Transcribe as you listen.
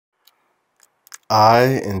I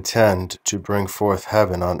intend to bring forth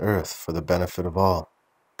heaven on earth for the benefit of all.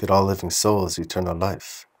 Get all living souls eternal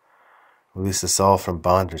life. Release us all from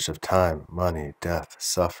bondage of time, money, death,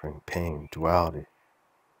 suffering, pain, duality,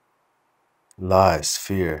 lies,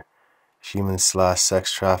 fear,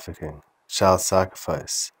 human/sex trafficking, child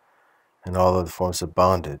sacrifice, and all other forms of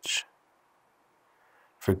bondage.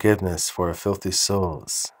 Forgiveness for our filthy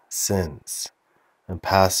souls, sins, and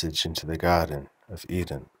passage into the Garden of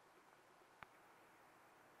Eden.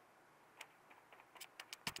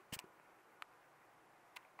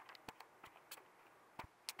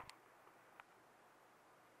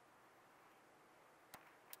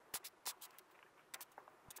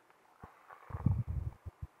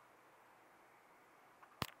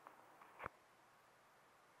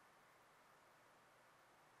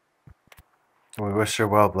 We wish her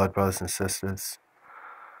well, blood brothers and sisters.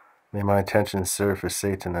 May my intentions serve for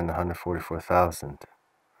Satan and the 144,000.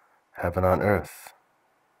 Heaven on earth.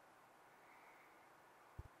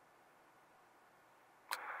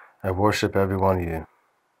 I worship every one of you.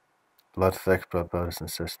 Blood thick, blood brothers and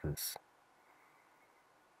sisters.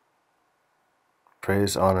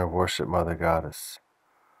 Praise, honor, worship, Mother Goddess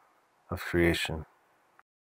of creation.